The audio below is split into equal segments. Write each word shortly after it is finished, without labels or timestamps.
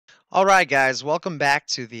All right, guys, welcome back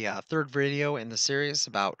to the third video in the series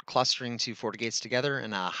about clustering two FortiGates together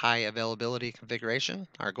in a high availability configuration.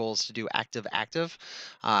 Our goal is to do active-active.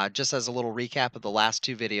 Just as a little recap of the last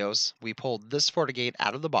two videos, we pulled this FortiGate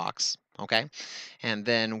out of the box, okay? And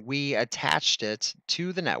then we attached it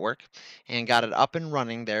to the network and got it up and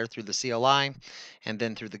running there through the CLI and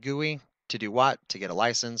then through the GUI to do what? To get it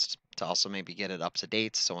licensed, to also maybe get it up to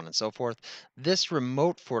date, so on and so forth. This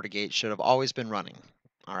remote FortiGate should have always been running.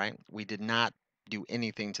 All right, we did not do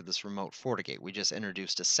anything to this remote FortiGate. We just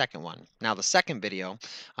introduced a second one. Now the second video,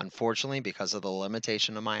 unfortunately, because of the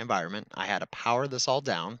limitation of my environment, I had to power this all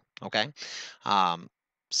down, okay? Um,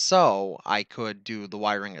 so I could do the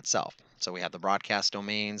wiring itself. So we have the broadcast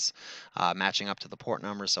domains matching up to the port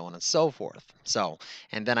number, so on and so forth. So,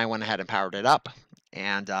 and then I went ahead and powered it up.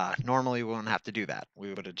 And normally we wouldn't have to do that.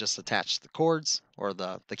 We would have just attached the cords or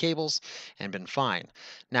the cables and been fine.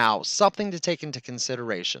 Now, something to take into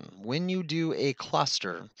consideration, when you do a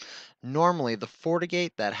cluster, normally the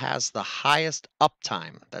FortiGate that has the highest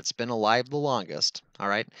uptime, that's been alive the longest, all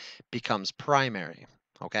right, becomes primary,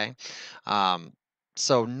 okay? Um,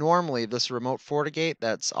 so normally this remote FortiGate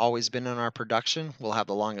that's always been in our production will have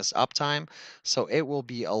the longest uptime, so it will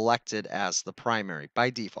be elected as the primary by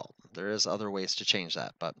default. There is other ways to change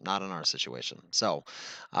that, but not in our situation.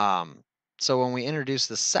 Um, so when we introduce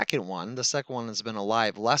the second one has been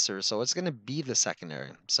alive lesser, so it's going to be the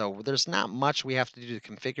secondary. So there's not much we have to do to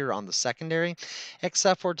configure on the secondary,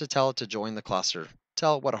 except for to tell it to join the cluster,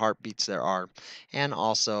 tell it what heartbeats there are, and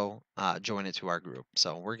also join it to our group.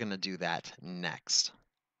 So we're going to do that next.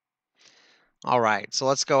 All right, so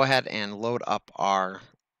let's go ahead and load up our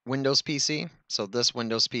Windows PC. So this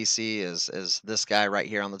Windows PC is this guy right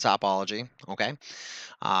here on the topology, okay?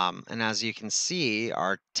 And as you can see,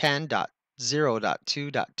 our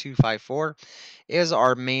 10.0.2.254 is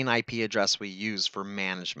our main IP address we use for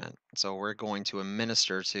management. So we're going to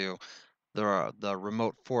administer to the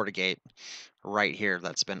remote FortiGate right here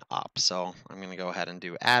that's been up. So I'm going to go ahead and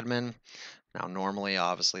do admin. Now, normally,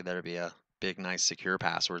 obviously, there'd be a big, nice, secure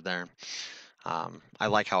password there. I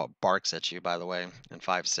like how it barks at you, by the way, in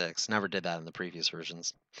 5.6. Never did that in the previous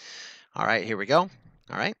versions. All right, here we go.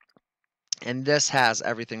 All right. And this has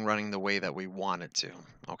everything running the way that we want it to,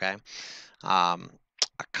 okay? Um,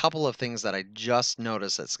 a couple of things that I just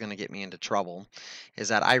noticed that's going to get me into trouble is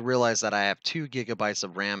that I realize that I have 2 gigabytes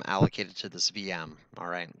of RAM allocated to this VM, all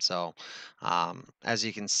right? So as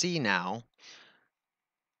you can see now,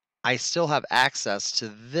 I still have access to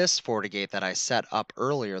this FortiGate that I set up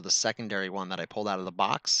earlier, the secondary one that I pulled out of the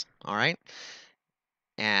box, all right?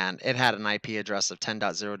 And it had an IP address of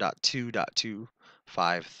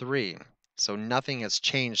 10.0.2.253. So nothing has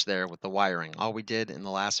changed there with the wiring. All we did in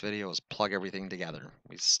the last video was plug everything together.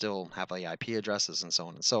 We still have the IP addresses and so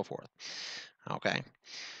on and so forth. Okay,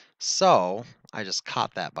 so I just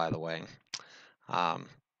caught that, by the way.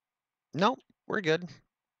 No, we're good.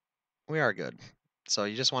 We are good. So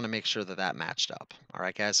you just want to make sure that that matched up. All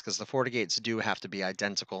right, guys, because the FortiGates do have to be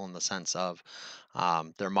identical in the sense of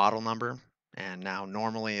their model number. And now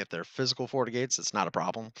normally if they're physical FortiGates, it's not a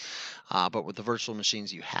problem. But with the virtual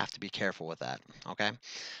machines, you have to be careful with that, okay?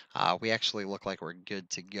 We actually look like we're good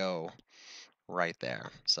to go right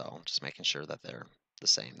there. So just making sure that they're the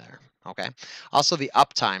same there, okay? Also the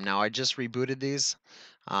uptime. Now I just rebooted these,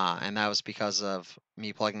 and that was because of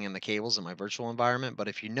me plugging in the cables in my virtual environment. But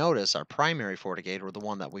if you notice, our primary FortiGate, or the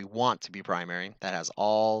one that we want to be primary, that has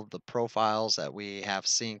all the profiles that we have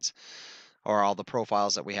synced, or all the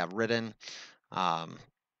profiles that we have written, um,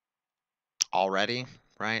 already,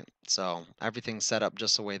 right? So everything's set up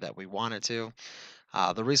just the way that we want it to.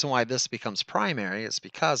 The reason why this becomes primary is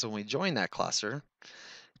because when we join that cluster,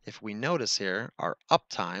 if we notice here, our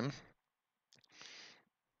uptime,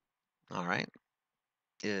 all right,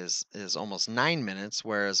 is almost 9 minutes,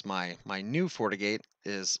 whereas my new FortiGate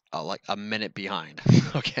is like a minute behind.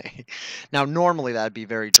 Okay, now normally that'd be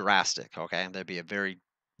very drastic. Okay, there'd be a very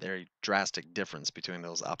drastic difference between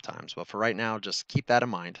those uptimes, but for right now, just keep that in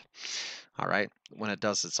mind. All right, when it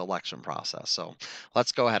does its election process. So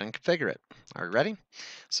let's go ahead and configure it. Are you ready?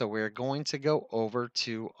 So we're going to go over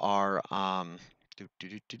to our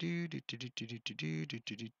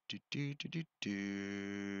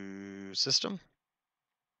system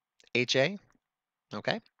HA.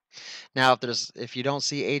 Okay. Now, if you don't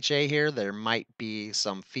see HA here, there might be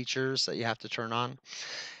some features that you have to turn on.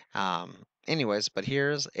 Anyways, but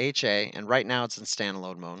here's HA, and right now it's in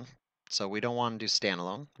standalone mode. So we don't want to do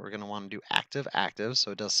standalone. We're going to want to do active,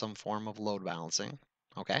 so it does some form of load balancing.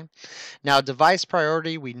 Okay. Now, device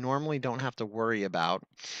priority, we normally don't have to worry about.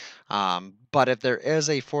 But if there is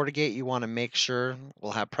a FortiGate you want to make sure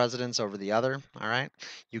will have precedence over the other, all right,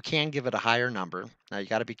 you can give it a higher number. Now, you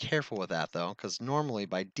got to be careful with that, though, because normally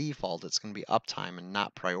by default, it's going to be uptime and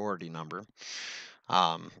not priority number.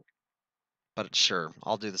 Um, but sure,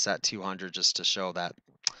 I'll do this at 200 just to show that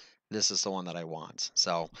this is the one that I want.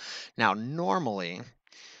 So now normally,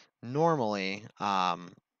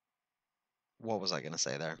 what was I going to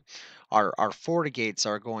say there? Our FortiGates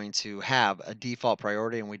are going to have a default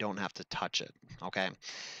priority and we don't have to touch it. Okay.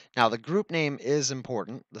 Now the group name is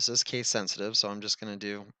important. This is case sensitive, so I'm just going to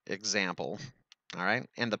do example. All right.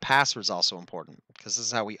 And the password is also important because this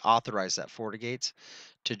is how we authorize that FortiGate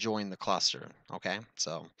to join the cluster. Okay.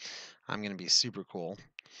 So I'm going to be super cool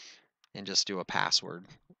and just do a password.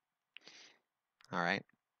 All right.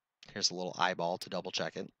 Here's a little eyeball to double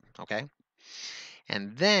check it. Okay.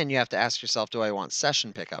 And then you have to ask yourself, do I want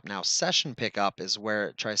session pickup? Now, session pickup is where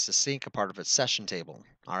it tries to sync a part of its session table.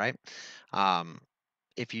 All right. Um,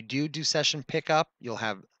 if you do session pickup, you'll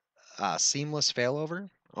have seamless failover.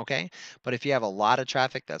 Okay. But if you have a lot of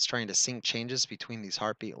traffic that's trying to sync changes between these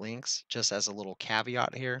heartbeat links, just as a little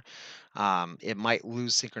caveat here, it might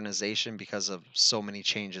lose synchronization because of so many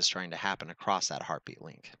changes trying to happen across that heartbeat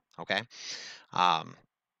link. Okay. Um,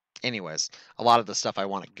 anyways, a lot of the stuff I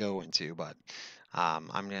want to go into, but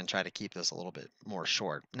I'm going to try to keep this a little bit more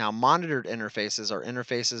short. Now, monitored interfaces are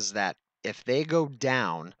interfaces that if they go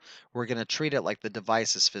down, we're going to treat it like the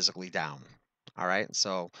device is physically down. All right.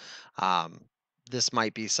 So um, this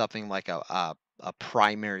might be something like a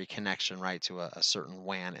primary connection, right, to a certain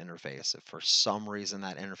WAN interface. If for some reason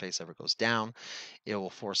that interface ever goes down, it will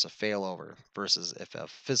force a failover versus if a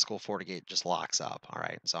physical FortiGate just locks up. All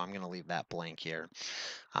right. So I'm going to leave that blank here.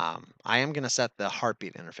 I am going to set the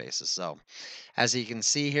heartbeat interfaces. So as you can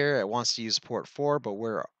see here, it wants to use port 4, but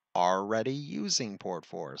we're already using port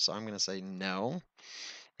 4. So I'm going to say no.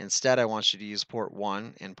 Instead, I want you to use port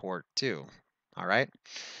 1 and port 2. All right.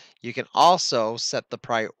 You can also set the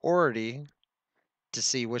priority to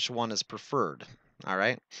see which one is preferred. All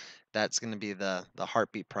right. That's going to be the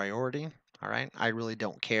heartbeat priority. All right. I really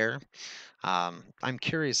don't care. I'm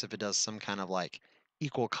curious if it does some kind of like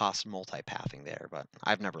equal cost multipathing there, but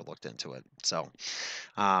I've never looked into it. So,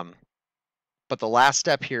 um, but the last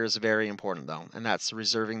step here is very important though, and that's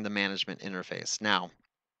reserving the management interface. Now,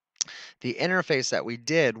 the interface that we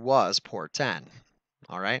did was port 10.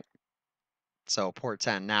 All right. So port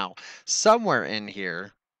 10. Now, somewhere in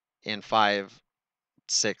here in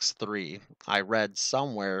 563, I read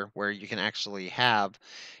somewhere where you can actually have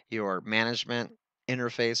your management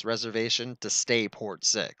interface reservation to stay port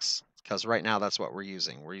 6. Because right now that's what we're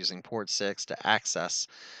using. We're using port 6 to access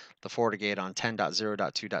the FortiGate on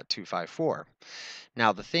 10.0.2.254.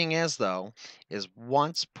 Now the thing is though, is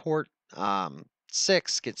once port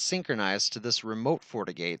 6 gets synchronized to this remote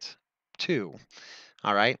FortiGate 2,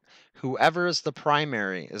 all right, whoever is the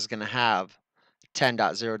primary is going to have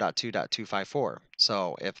 10.0.2.254.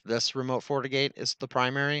 So if this remote FortiGate is the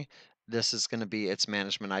primary, this is going to be its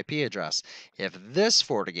management IP address. If this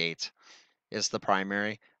FortiGate is the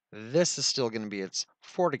primary, this is still going to be its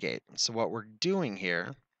FortiGate. So what we're doing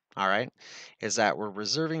here, all right, is that we're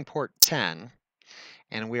reserving port 10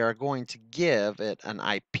 and we are going to give it an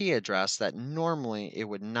IP address that normally it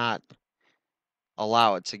would not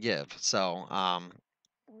allow it to give. So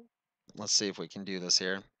let's see if we can do this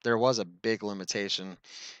here. There was a big limitation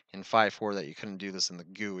in 5.4 that you couldn't do this in the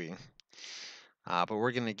GUI. But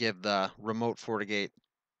we're going to give the remote FortiGate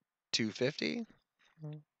 250.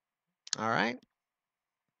 All right.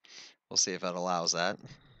 We'll see if that allows that.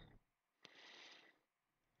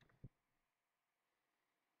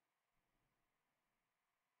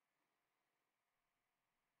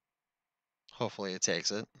 Hopefully it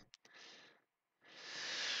takes it.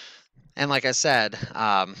 And like I said,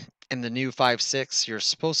 in the new 5.6, you're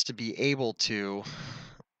supposed to be able to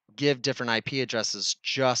give different IP addresses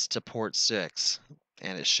just to port 6,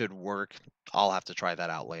 and it should work. I'll have to try that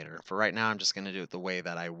out later. For right now, I'm just going to do it the way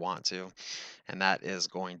that I want to, and that is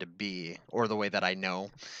going to be, or the way that I know,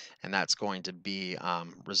 and that's going to be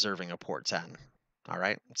reserving a port 10. All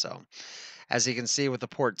right, so as you can see with the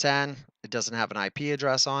port 10, it doesn't have an IP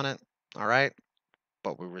address on it. All right,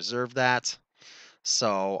 but we reserved that.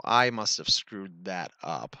 So I must have screwed that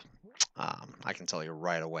up. I can tell you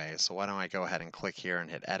right away. So why don't I go ahead and click here and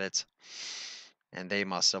hit edit? And they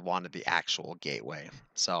must have wanted the actual gateway.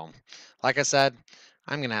 So like I said,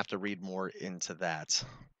 I'm going to have to read more into that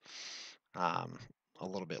um, a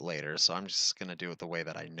little bit later. So I'm just going to do it the way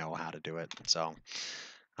that I know how to do it. So,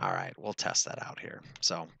 all right, we'll test that out here.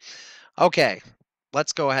 So, okay.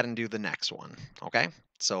 let's go ahead and do the next one, okay?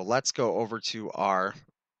 So let's go over to our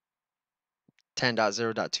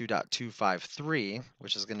 10.0.2.253,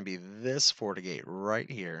 which is going to be this FortiGate right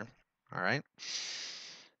here, all right?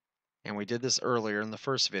 And we did this earlier in the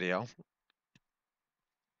first video.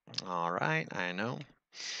 All right, I know.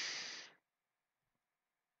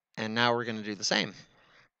 And now we're going to do the same.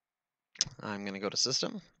 I'm going to go to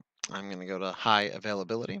System. I'm going to go to High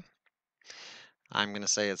Availability. I'm going to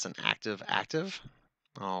say it's an active active.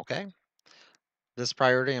 Okay. This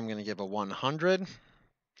priority I'm going to give a 100.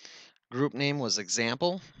 Group name was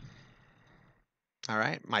example. All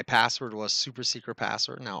right. My password was super secret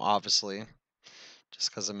password. Now, obviously,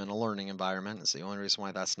 just because I'm in a learning environment, is the only reason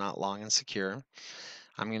why that's not long and secure.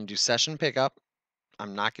 I'm going to do session pickup.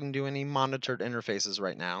 I'm not going to do any monitored interfaces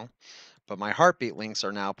right now, but my heartbeat links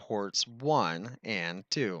are now ports 1 and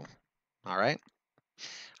 2. All right.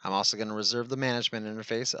 I'm also going to reserve the management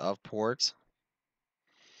interface of port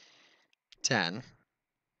 10.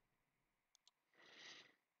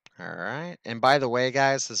 All right. And by the way,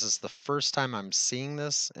 guys, this is the first time I'm seeing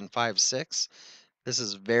this in 5.6. This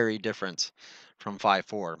is very different from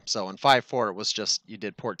 5.4. So in 5.4, it was just you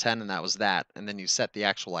did port 10 and that was that. And then you set the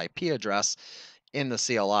actual IP address in the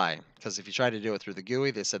CLI. Because if you try to do it through the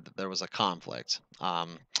GUI, they said that there was a conflict.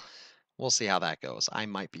 We'll see how that goes. I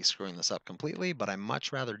might be screwing this up completely, but I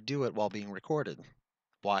much rather do it while being recorded.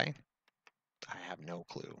 Why? I have no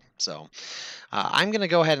clue. So I'm going to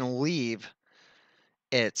go ahead and leave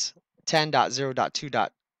it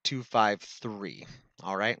 10.0.2.253.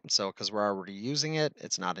 All right, so because we're already using it,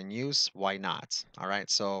 it's not in use, why not? All right,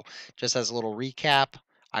 so just as a little recap,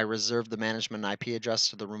 I reserved the management IP address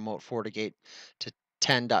to the remote FortiGate to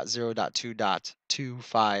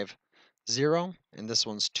 10.0.2.250, and this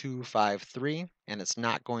one's 253, and it's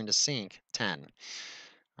not going to sync 10.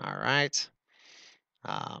 All right.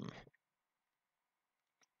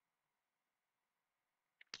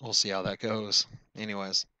 We'll see how that goes.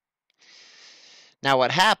 Anyways. Now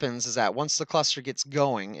what happens is that once the cluster gets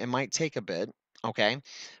going, it might take a bit, okay?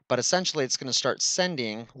 But essentially it's going to start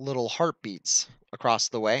sending little heartbeats across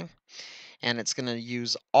the way, and it's going to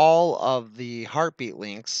use all of the heartbeat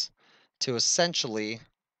links to essentially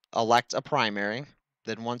elect a primary.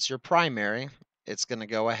 Then once you're primary, it's going to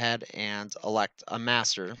go ahead and elect a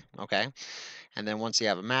master, okay? And then once you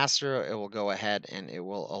have a master, it will go ahead and it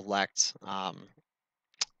will elect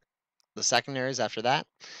the secondaries after that,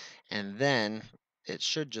 and then it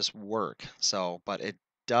should just work. So, but it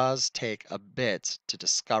does take a bit to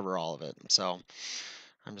discover all of it. So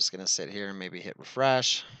I'm just going to sit here and maybe hit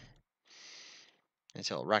refresh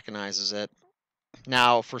until it recognizes it.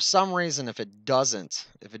 Now, for some reason, if it doesn't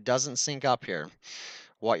sync up here,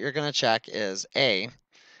 what you're going to check is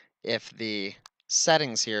if the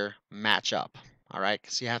settings here match up. All right,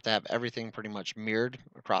 because you have to have everything pretty much mirrored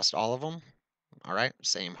across all of them. All right,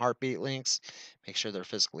 same heartbeat links. Make sure they're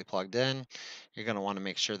physically plugged in. You're going to want to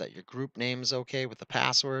make sure that your group name is okay with the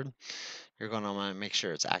password. You're going to want to make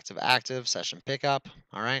sure it's active active, session pickup.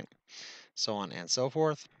 All right, so on and so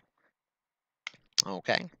forth.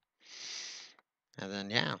 Okay. And then,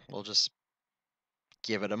 yeah, we'll just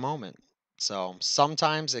give it a moment. So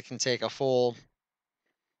sometimes it can take a full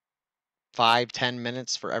 5-10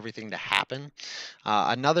 minutes for everything to happen.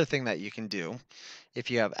 Another thing that you can do if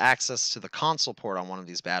you have access to the console port on one of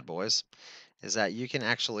these bad boys is that you can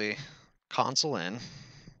actually console in,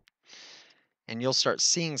 and you'll start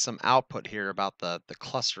seeing some output here about the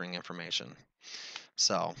clustering information.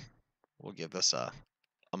 So we'll give this a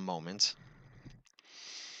moment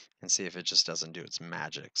and see if it just doesn't do its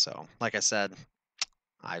magic. So like I said,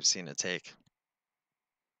 I've seen it take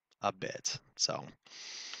a bit. So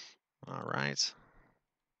all right.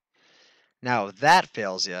 Now if that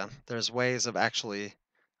fails you, there's ways of actually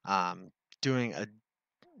um, doing a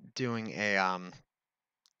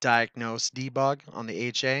diagnose debug on the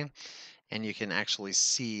HA, and you can actually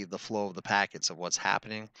see the flow of the packets of what's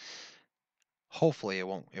happening. Hopefully it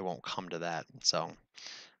won't come to that. So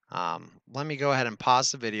let me go ahead and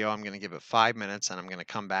pause the video. I'm going to give it 5 minutes, and I'm going to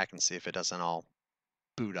come back and see if it doesn't all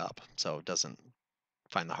boot up, so it doesn't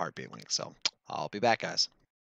find the heartbeat link. So I'll be back, guys.